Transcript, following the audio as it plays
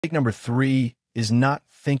Mistake number 3 is not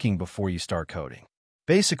thinking before you start coding.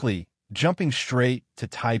 Basically, jumping straight to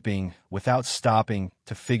typing without stopping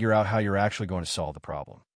to figure out how you're actually going to solve the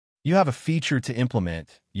problem. You have a feature to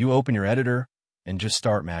implement, you open your editor, and just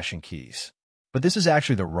start mashing keys. But this is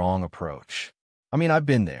actually the wrong approach. I mean, I've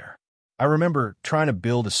been there. I remember trying to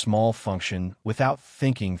build a small function without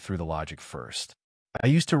thinking through the logic first. I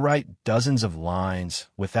used to write dozens of lines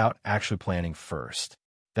without actually planning first.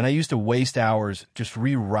 Then I used to waste hours just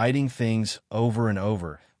rewriting things over and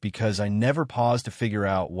over because I never paused to figure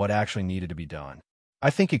out what actually needed to be done.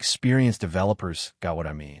 I think experienced developers got what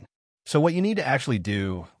I mean. So what you need to actually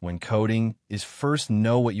do when coding is first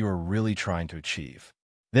know what you are really trying to achieve.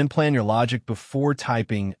 Then plan your logic before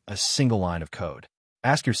typing a single line of code.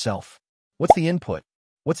 Ask yourself, what's the input?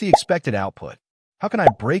 What's the expected output? How can I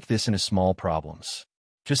break this into small problems?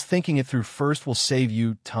 Just thinking it through first will save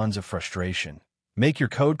you tons of frustration, make your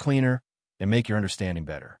code cleaner, and make your understanding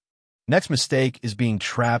better. Next mistake is being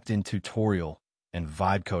trapped in tutorial and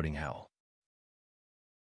vibe coding hell.